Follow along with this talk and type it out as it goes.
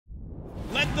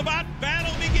Let the bot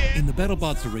battle begin! In the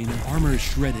BattleBots arena, armor is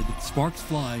shredded, sparks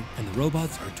fly, and the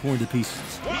robots are torn to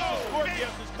pieces. Whoa! Scorpius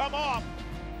has come off!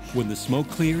 When the smoke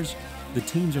clears, the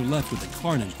teams are left with the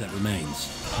carnage that remains.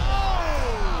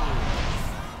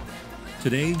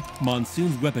 Today,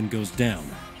 Monsoon's weapon goes down.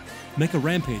 Mecha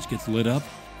Rampage gets lit up,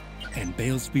 and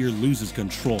Bale's Spear loses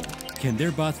control. Can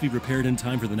their bots be repaired in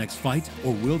time for the next fight,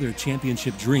 or will their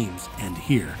championship dreams end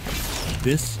here?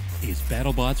 This is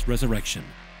BattleBots Resurrection.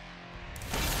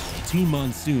 Team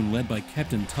Monsoon, led by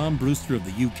Captain Tom Brewster of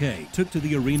the UK, took to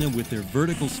the arena with their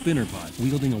vertical spinner bot,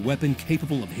 wielding a weapon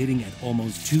capable of hitting at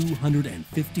almost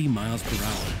 250 miles per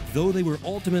hour. Though they were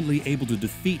ultimately able to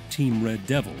defeat Team Red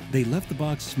Devil, they left the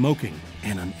box smoking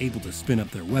and unable to spin up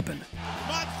their weapon.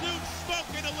 Monsoon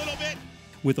smoking a little bit!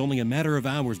 With only a matter of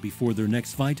hours before their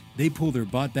next fight, they pull their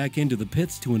bot back into the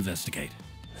pits to investigate.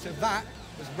 So that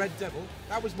was Red Devil.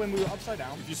 That was when we were upside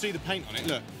down. If you see the paint on it,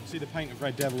 look, see the paint of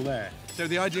Red Devil there. So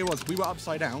the idea was we were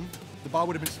upside down, the bar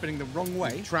would have been spinning the wrong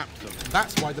way. Trapped them.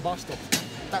 That's why the bar stopped.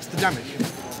 That's the damage.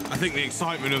 I think the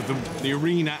excitement of the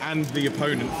arena and the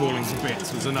opponent falling to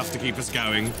bits was enough to keep us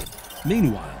going.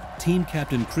 Meanwhile, Team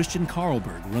Captain Christian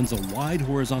Carlberg runs a wide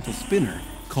horizontal spinner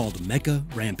called Mecha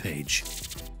Rampage.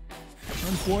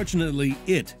 Unfortunately,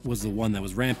 it was the one that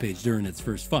was rampaged during its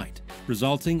first fight,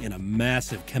 resulting in a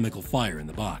massive chemical fire in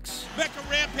the box. Mecha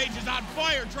Rampage is on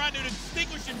fire, trying to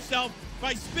distinguish himself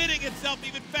by spinning itself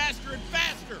even faster and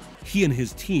faster. He and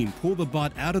his team pull the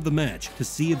bot out of the match to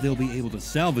see if they'll be able to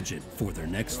salvage it for their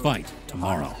next fight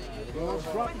tomorrow.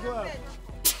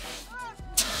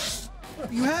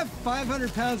 You have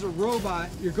 500 pounds of robot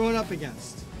you're going up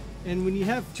against. And when you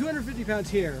have 250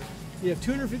 pounds here, you have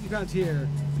 250 pounds here,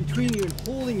 between you and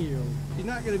holding you, you're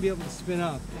not going to be able to spin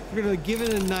up. We're going to give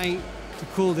it a night to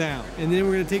cool down. And then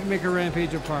we're going to take Mecha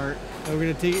Rampage apart, and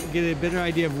we're going to get a better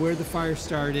idea of where the fire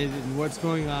started and what's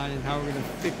going on and how we're going to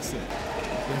fix it.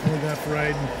 Definitely got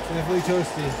fried. Definitely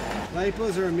toasty.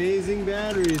 Lipos are amazing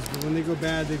batteries, but when they go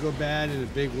bad in a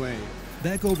big way.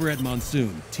 Back over at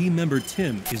Monsoon, team member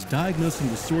Tim is diagnosing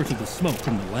the source of the smoke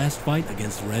from the last fight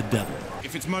against Red Devil.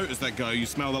 If it's motors that go, you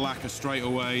smell the lacquer straight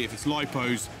away. If it's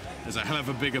lipos, there's a hell of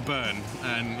a bigger burn,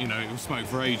 and you know, it will smoke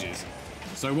for ages.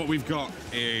 So what we've got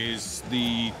is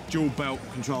the dual belt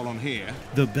control on here.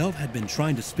 The belt had been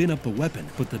trying to spin up the weapon,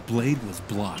 but the blade was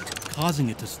blocked, causing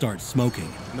it to start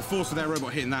smoking. And the force of their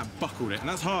robot hitting that buckled it, and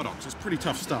that's hard ox. It's pretty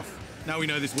tough stuff. Now we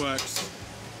know this works.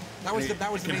 That was the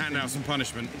can hand out some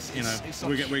punishment. You know,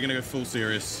 we're going to go full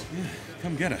serious. Yeah,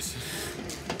 come get us.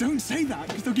 Don't say that,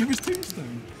 because they'll give us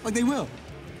tombstone. Like they will.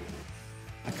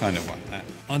 I kind of want that.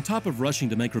 On top of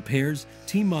rushing to make repairs,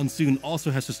 Team Monsoon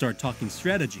also has to start talking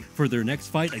strategy for their next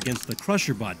fight against the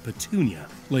Crusher bot Petunia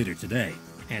later today.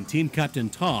 And Team Captain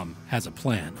Tom has a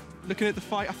plan. Looking at the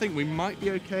fight, I think we might be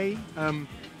okay.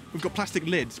 We've got plastic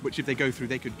lids, which if they go through,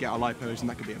 they could get our lipos, and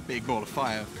that could be a big ball of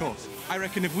fire, of course. I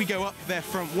reckon if we go up their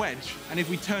front wedge, and if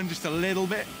we turn just a little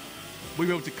bit, we'll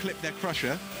be able to clip their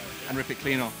crusher and rip it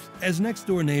clean off. As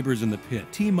next-door neighbors in the pit,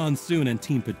 Team Monsoon and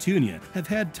Team Petunia have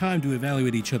had time to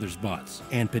evaluate each other's bots,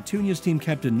 and Petunia's team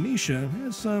captain Misha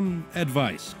has some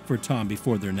advice for Tom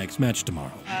before their next match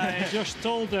tomorrow. I just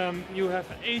told them you have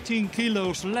 18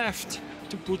 kilos left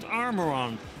to put armor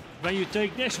on when you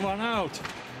take this one out.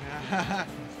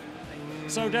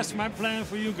 So that's my plan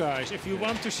for you guys. If you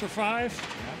want to survive,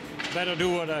 better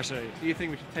do what I say. Do you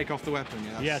think we should take off the weapon?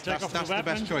 Yeah, take off the weapon the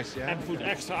best choice, yeah? And put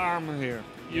extra armor here.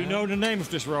 You know the name of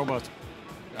this robot?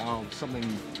 Oh, something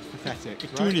pathetic.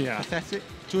 Petunia. Right? Pathetic?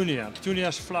 Petunia.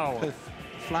 Petunia's flower.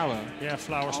 Flower? Yeah,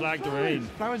 flowers like the rain.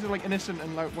 Flowers are like innocent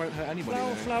and like, won't hurt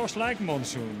anybody. Flowers like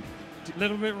Monsoon. A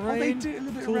little bit rain, they do a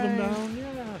little bit cool rain. them down.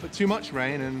 Yeah. But too much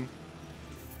rain and...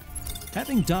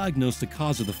 Having diagnosed the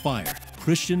cause of the fire,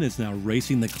 Christian is now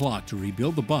racing the clock to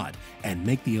rebuild the bot and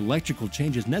make the electrical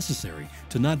changes necessary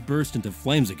to not burst into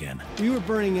flames again. We were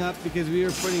burning up because we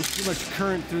were putting too much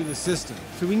current through the system.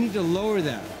 So we need to lower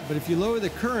that. But if you lower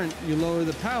the current, you lower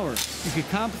the power. You could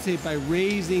compensate by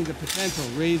raising the potential,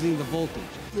 raising the voltage.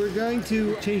 We're going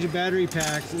to change the battery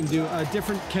packs and do a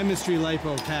different chemistry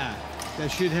lipo pack that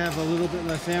should have a little bit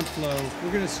less amp flow.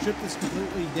 We're going to strip this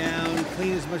completely down,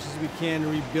 clean as much as we can,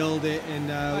 rebuild it, and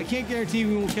I can't guarantee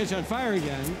we won't catch on fire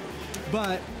again,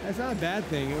 but that's not a bad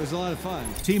thing. It was a lot of fun.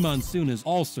 Team Monsoon is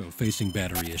also facing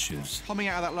battery issues. Coming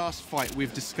out of that last fight,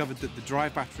 we've discovered that the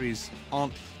drive batteries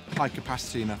aren't high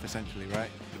capacity enough, essentially, right?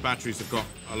 The batteries have got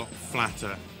a lot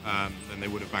flatter than they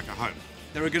would have back at home.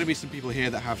 There are going to be some people here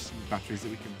that have some batteries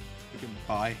that we can we can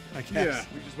buy, I guess. Yeah,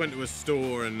 we just went to a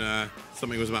store and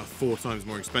something was about 4 times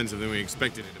more expensive than we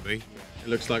expected it to be. It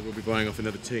looks like we'll be buying off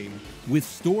another team. With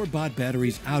store-bought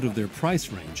batteries out of their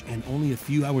price range and only a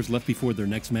few hours left before their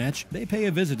next match, they pay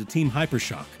a visit to Team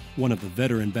Hypershock, one of the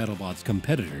veteran BattleBots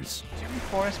competitors. Do you have any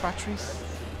forest batteries?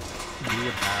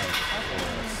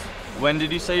 When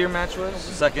did you say your match was?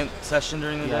 Second session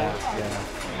during the day? Yeah.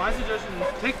 My suggestion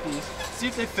is take these, see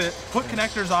if they fit, put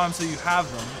connectors on them so you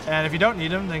have them, and if you don't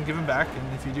need them, then give them back,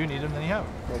 and if you do need them, then you have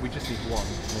them. Well, we just need one.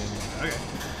 Okay.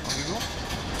 I'll give you one.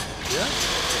 Yeah?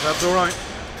 That's all right.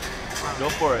 Go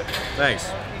for it. Thanks.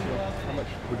 How much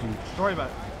would you... Don't worry about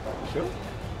it. Sure?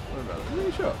 What about it?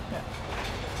 Really sure? Yeah.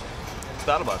 It's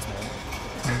BattleBots,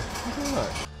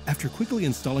 man. After quickly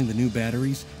installing the new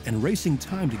batteries and racing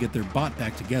time to get their bot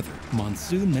back together,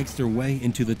 Monsoon makes their way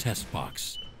into the test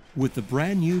box. With the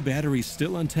brand new batteries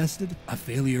still untested, a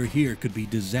failure here could be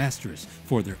disastrous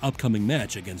for their upcoming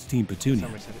match against Team Petunia.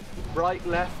 Right,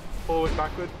 left, forward,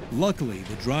 backward. Luckily,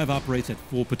 the drive operates at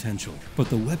full potential, but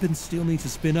the weapons still need to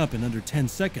spin up in under 10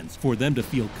 seconds for them to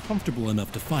feel comfortable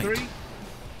enough to fight. 3,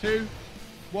 2,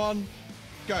 1,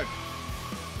 go.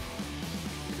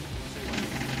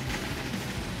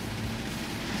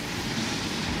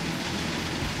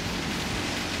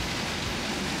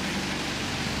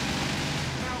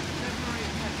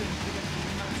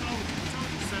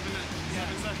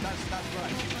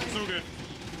 It's all good.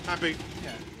 Happy.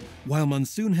 While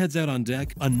Monsoon heads out on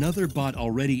deck, another bot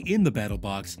already in the battle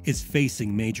box is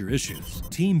facing major issues.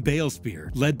 Team Balespear,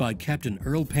 led by Captain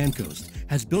Earl Pancoast,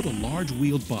 has built a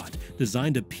large-wheeled bot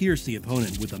designed to pierce the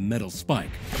opponent with a metal spike.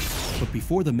 But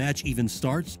before the match even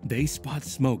starts, they spot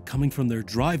smoke coming from their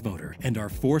drive motor and are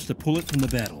forced to pull it from the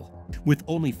battle. With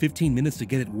only 15 minutes to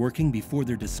get it working before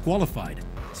they're disqualified,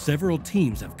 several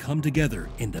teams have come together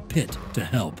in the pit to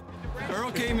help.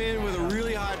 Earl came in with a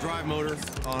really hot drive motor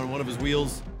on one of his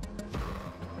wheels.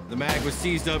 The mag was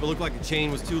seized up. It looked like the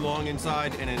chain was too long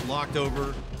inside and it locked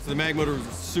over. So the mag motor was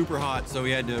super hot, so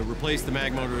we had to replace the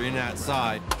mag motor in that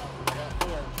side.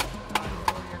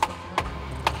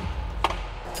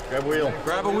 Grab a wheel.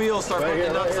 Grab a wheel, start putting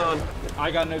the nuts on. I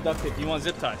got no duct tape. You want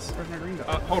zip ties?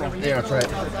 Hold on. Yeah, that's right.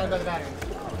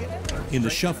 In the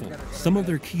shuffle, some of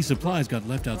their key supplies got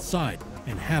left outside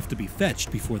and have to be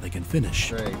fetched before they can finish.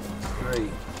 Great. To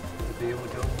be able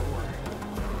to go forward.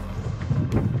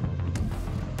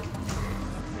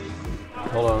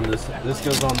 Hold on, this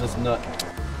goes on this nut.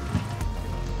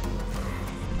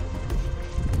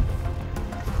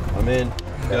 I'm in.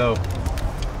 Go.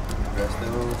 Rest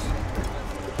those.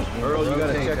 Earl, you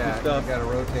gotta check your that. stuff. You gotta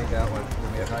rotate that one.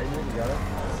 Let me tighten it. You got it?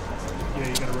 Yeah,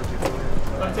 you gotta rotate it.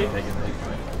 Duct tape.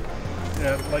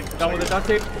 Yeah, like done with the duct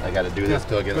tape? I gotta do this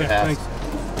till I get it past.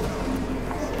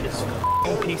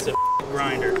 This piece of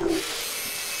grinder.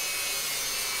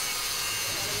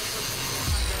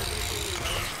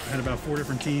 I had about 4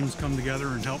 different teams come together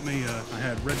and help me. I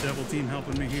had Red Devil team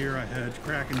helping me here. I had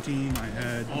Kraken team. I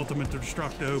had Ultimate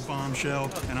Destructo,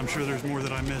 Bombshell, and I'm sure there's more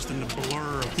that I missed in the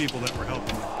blur of people that were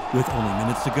helping me. With only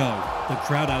minutes to go, the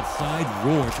crowd outside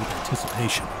roars with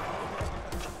anticipation.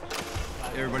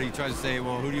 Everybody tries to say,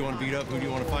 well, who do you want to beat up? Who do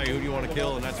you want to fight? Who do you want to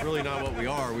kill? And that's really not what we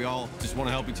are. We all just want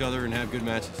to help each other and have good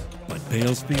matches. But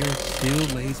Balespear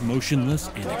still lays motionless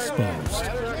and exposed.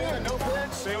 No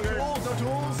pitch, no tools, no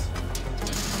tools.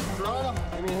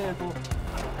 Give me a handful.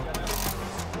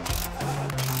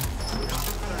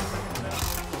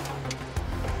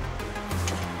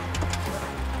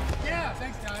 Yeah,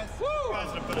 thanks guys.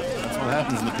 That's what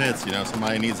happens in the pits, you know,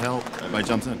 somebody needs help, everybody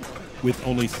jumps in. With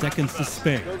only seconds to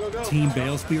spare, Team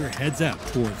Balespear heads out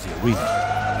towards the arena.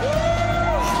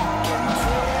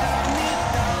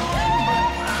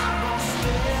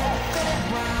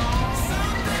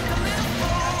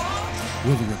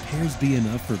 Will the repairs be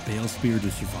enough for Balespear to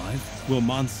survive? Will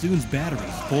Monsoon's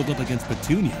batteries hold up against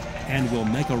Petunia? And will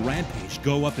Mecha Rampage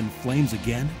go up in flames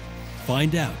again?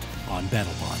 Find out on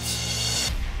BattleBots.